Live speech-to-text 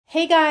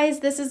Hey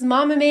guys, this is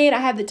Mama Made. I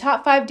have the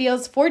top 5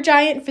 deals for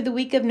Giant for the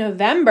week of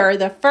November,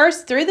 the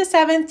 1st through the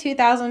 7th,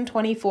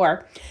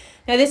 2024.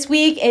 Now this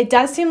week, it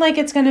does seem like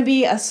it's going to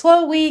be a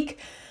slow week,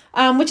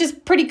 which is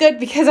pretty good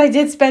because I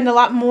did spend a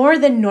lot more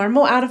than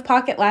normal out of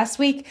pocket last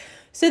week.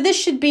 So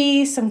this should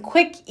be some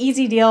quick,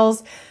 easy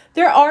deals.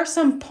 There are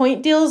some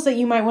point deals that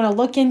you might want to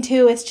look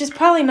into. It's just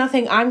probably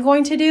nothing I'm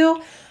going to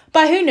do,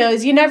 but who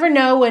knows? You never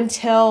know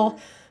until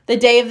the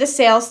day of the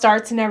sale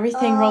starts and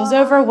everything rolls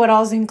over what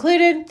all's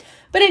included.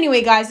 But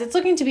anyway, guys, it's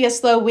looking to be a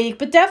slow week,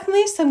 but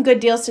definitely some good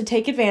deals to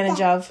take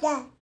advantage of.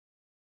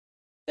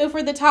 So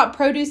for the top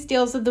produce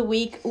deals of the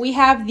week, we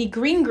have the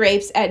green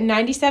grapes at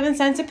 97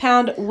 cents a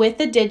pound with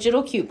the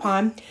digital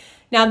coupon.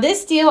 Now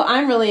this deal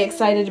I'm really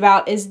excited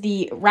about is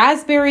the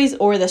raspberries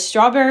or the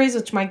strawberries,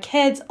 which my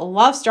kids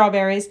love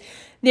strawberries.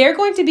 They're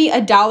going to be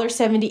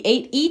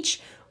 $1.78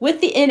 each with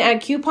the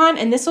in-ad coupon,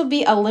 and this will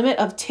be a limit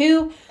of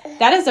 2.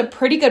 That is a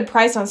pretty good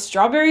price on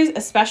strawberries,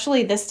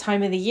 especially this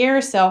time of the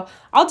year, so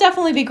I'll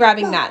definitely be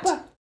grabbing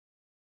that.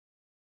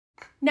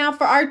 Now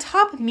for our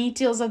top meat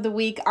deals of the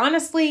week,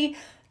 honestly,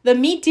 the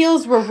meat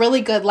deals were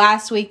really good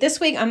last week. This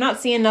week, I'm not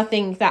seeing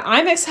nothing that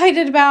I'm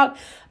excited about,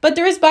 but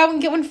there is buy one,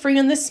 get one free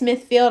on the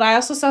Smithfield. I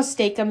also saw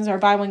Steakums are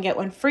buy one, get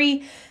one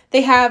free.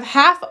 They have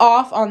half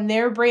off on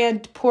their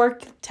brand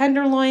pork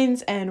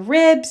tenderloins and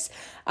ribs.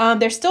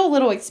 They're still a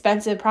little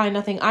expensive, probably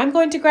nothing I'm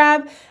going to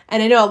grab.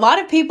 And I know a lot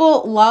of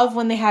people love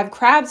when they have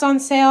crabs on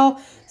sale.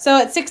 So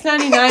at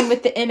 $6.99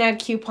 with the in-ad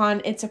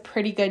coupon, it's a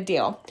pretty good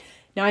deal.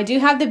 Now I do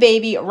have the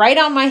baby right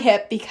on my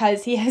hip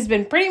because he has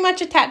been pretty much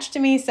attached to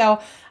me.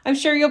 So I'm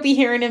sure you'll be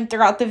hearing him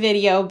throughout the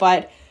video,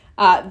 but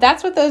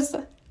that's what those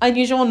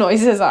unusual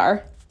noises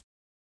are.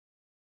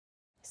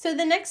 So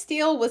the next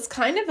deal was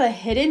kind of a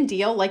hidden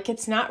deal. Like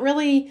it's not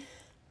really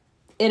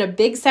in a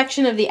big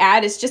section of the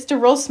ad. It's just a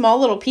real small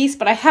little piece,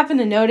 but I happen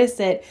to notice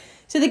it.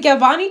 So the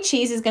Galvani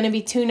cheese is going to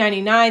be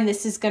 $2.99.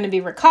 This is going to be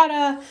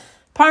ricotta,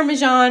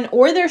 Parmesan,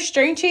 or their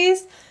string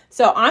cheese.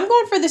 So I'm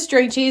going for the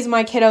string cheese.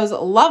 My kiddos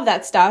love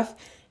that stuff.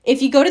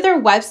 If you go to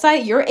their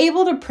website, you're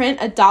able to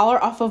print $1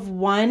 off of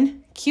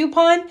one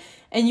coupon,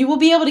 and you will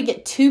be able to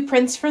get 2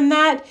 prints from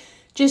that.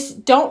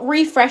 Just don't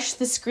refresh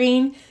the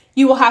screen.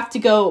 You will have to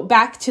go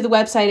back to the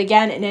website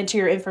again and enter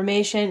your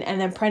information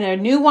and then print a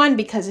new one,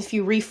 because if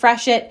you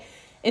refresh it,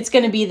 it's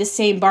going to be the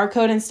same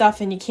barcode and stuff,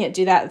 and you can't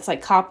do that. It's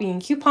like copying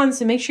coupons,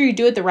 so make sure you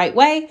do it the right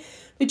way.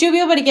 But you'll be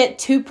able to get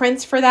 2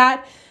 prints for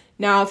that.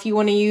 Now, if you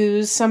want to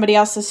use somebody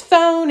else's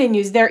phone and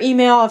use their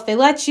email, if they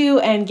let you,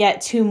 and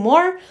get 2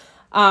 more,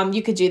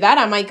 you could do that.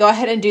 I might go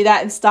ahead and do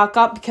that and stock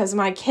up because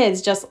my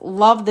kids just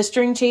love the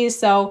string cheese,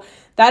 so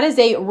that is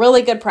a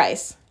really good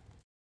price.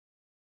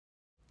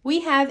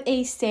 We have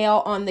a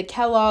sale on the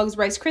Kellogg's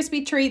Rice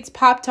Krispie Treats,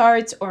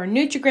 Pop-Tarts, or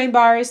Nutri-Grain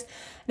bars.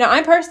 Now,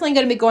 I'm personally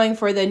going to be going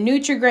for the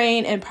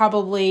Nutri-Grain and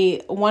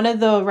probably one of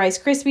the Rice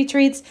Krispie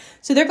Treats.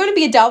 So they're going to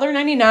be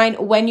 $1.99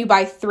 when you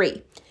buy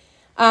 3.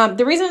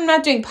 The reason I'm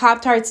not doing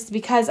Pop-Tarts is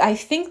because I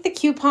think the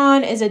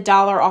coupon is $1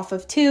 off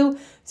of 2.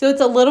 So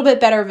it's a little bit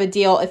better of a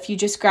deal if you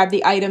just grab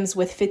the items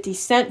with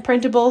 50-cent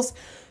printables.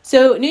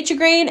 So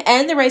Nutri-Grain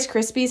and the Rice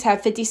Krispies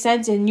have 50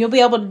 cents, and you'll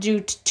be able to do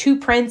 2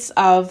 prints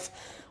of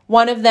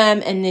one of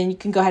them, and then you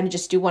can go ahead and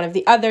just do one of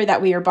the other. That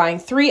way you're buying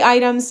 3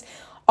 items.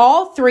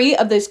 All 3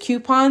 of those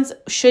coupons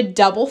should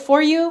double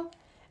for you,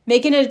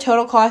 making it a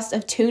total cost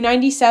of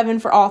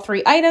 $2.97 for all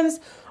 3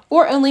 items,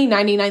 or only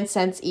 99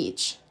 cents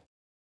each.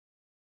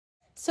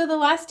 So the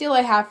last deal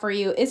I have for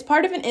you is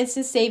part of an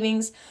instant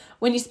savings.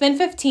 When you spend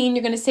 $15,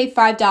 you're going to save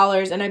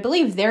 $5, and I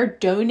believe they're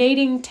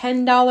donating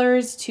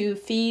 $10 to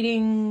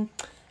feeding,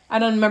 I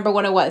don't remember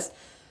what it was.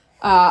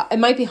 It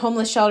might be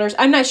homeless shelters.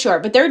 I'm not sure,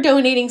 but they're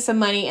donating some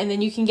money, and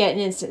then you can get an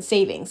instant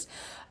savings.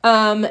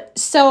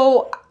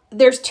 So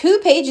there's 2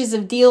 pages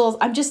of deals.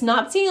 I'm just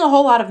not seeing a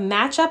whole lot of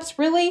matchups,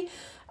 really.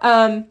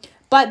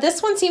 But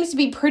this one seems to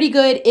be pretty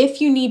good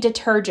if you need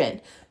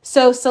detergent.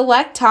 So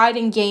Select, Tide,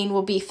 and Gain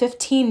will be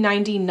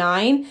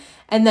 $15.99.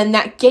 And then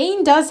that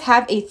Gain does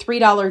have a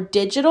 $3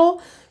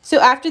 digital. So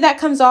after that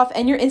comes off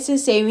and your instant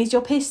savings,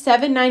 you'll pay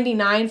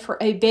 $7.99 for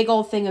a big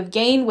old thing of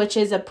Gain, which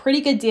is a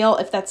pretty good deal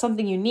if that's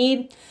something you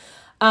need.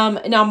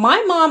 Now,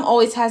 my mom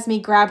always has me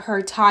grab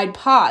her Tide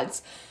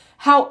Pods.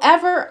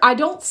 However, I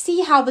don't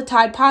see how the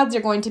Tide Pods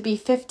are going to be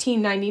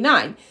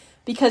 $15.99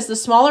 because the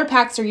smaller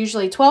packs are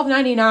usually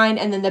 $12.99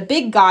 and then the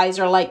big guys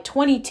are like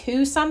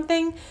 $22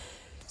 something.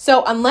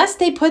 So unless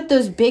they put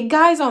those big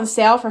guys on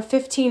sale for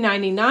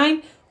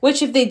 $15.99,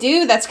 which if they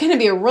do, that's going to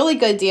be a really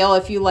good deal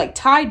if you like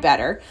Tide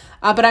better.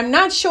 But I'm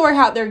not sure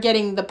how they're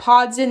getting the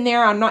pods in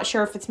there. I'm not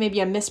sure if it's maybe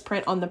a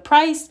misprint on the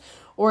price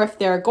or if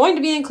they're going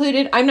to be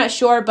included. I'm not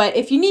sure, but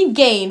if you need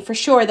Gain, for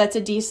sure, that's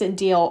a decent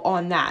deal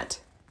on that.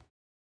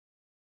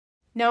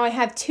 Now I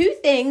have 2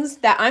 things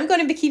that I'm going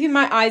to be keeping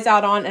my eyes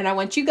out on, and I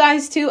want you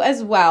guys to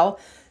as well.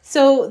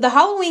 So the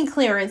Halloween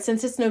clearance,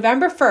 since it's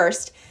November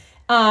 1st,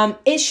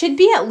 it should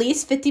be at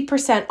least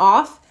 50%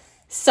 off.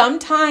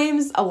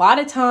 Sometimes, a lot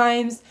of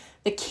times,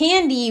 the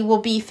candy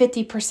will be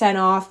 50%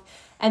 off,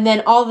 and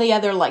then all the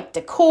other like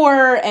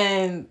decor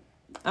and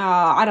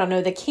I don't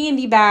know, the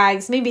candy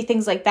bags, maybe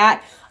things like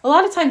that. A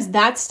lot of times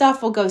that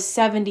stuff will go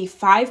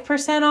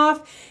 75%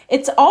 off.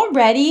 It's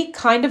already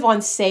kind of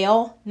on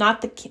sale,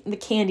 not the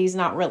candies,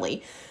 not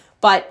really,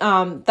 but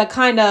the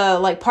kind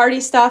of like party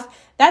stuff,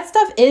 that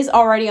stuff is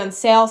already on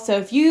sale. So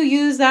if you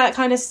use that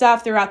kind of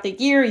stuff throughout the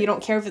year, you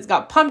don't care if it's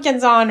got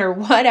pumpkins on or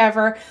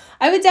whatever,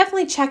 I would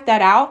definitely check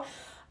that out.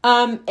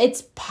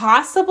 It's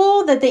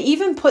possible that they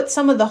even put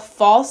some of the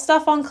fall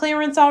stuff on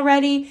clearance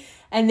already,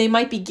 and they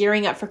might be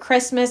gearing up for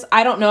Christmas.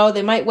 I don't know.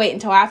 They might wait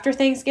until after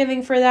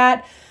Thanksgiving for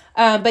that.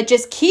 But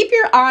just keep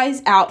your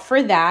eyes out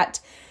for that.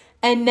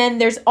 And then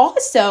there's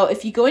also,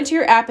 if you go into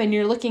your app and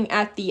you're looking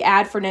at the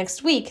ad for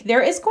next week,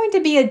 there is going to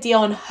be a deal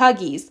on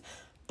Huggies.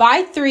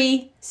 Buy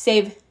 3,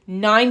 save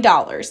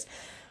 $9.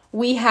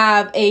 We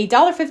have a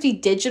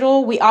 $1.50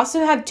 digital. We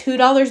also have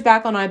 $2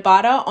 back on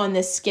Ibotta on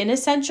the Skin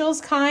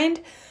Essentials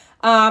kind.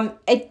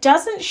 It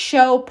doesn't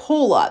show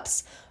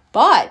pull-ups.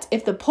 But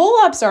if the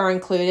pull-ups are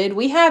included,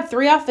 we have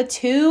 3 off of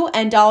 2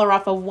 and $1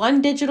 off of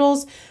 1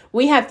 digitals.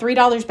 We have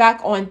 $3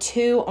 back on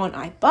 2 on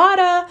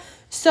Ibotta.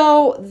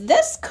 So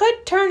this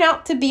could turn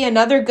out to be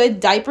another good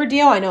diaper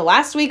deal. I know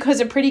last week was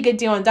a pretty good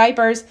deal on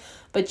diapers,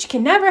 but you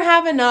can never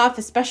have enough,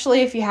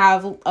 especially if you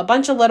have a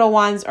bunch of little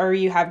ones or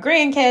you have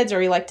grandkids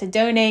or you like to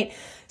donate.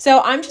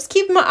 So I'm just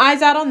keeping my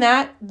eyes out on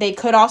that. They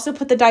could also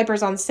put the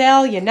diapers on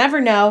sale. You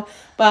never know,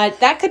 but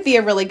that could be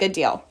a really good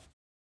deal.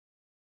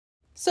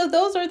 So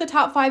those are the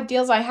top 5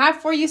 deals I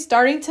have for you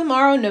starting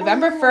tomorrow,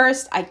 November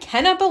 1st. I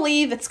cannot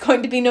believe it's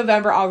going to be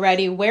November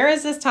already. Where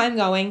is this time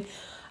going?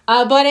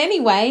 But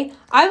anyway,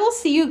 I will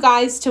see you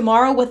guys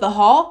tomorrow with the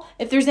haul.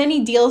 If there's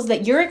any deals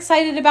that you're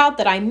excited about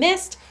that I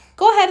missed,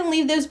 go ahead and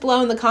leave those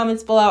below in the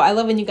comments below. I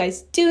love when you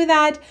guys do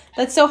that.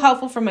 That's so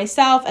helpful for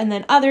myself and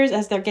then others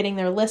as they're getting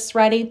their lists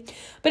ready.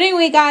 But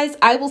anyway, guys,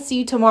 I will see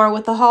you tomorrow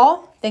with the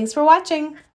haul. Thanks for watching.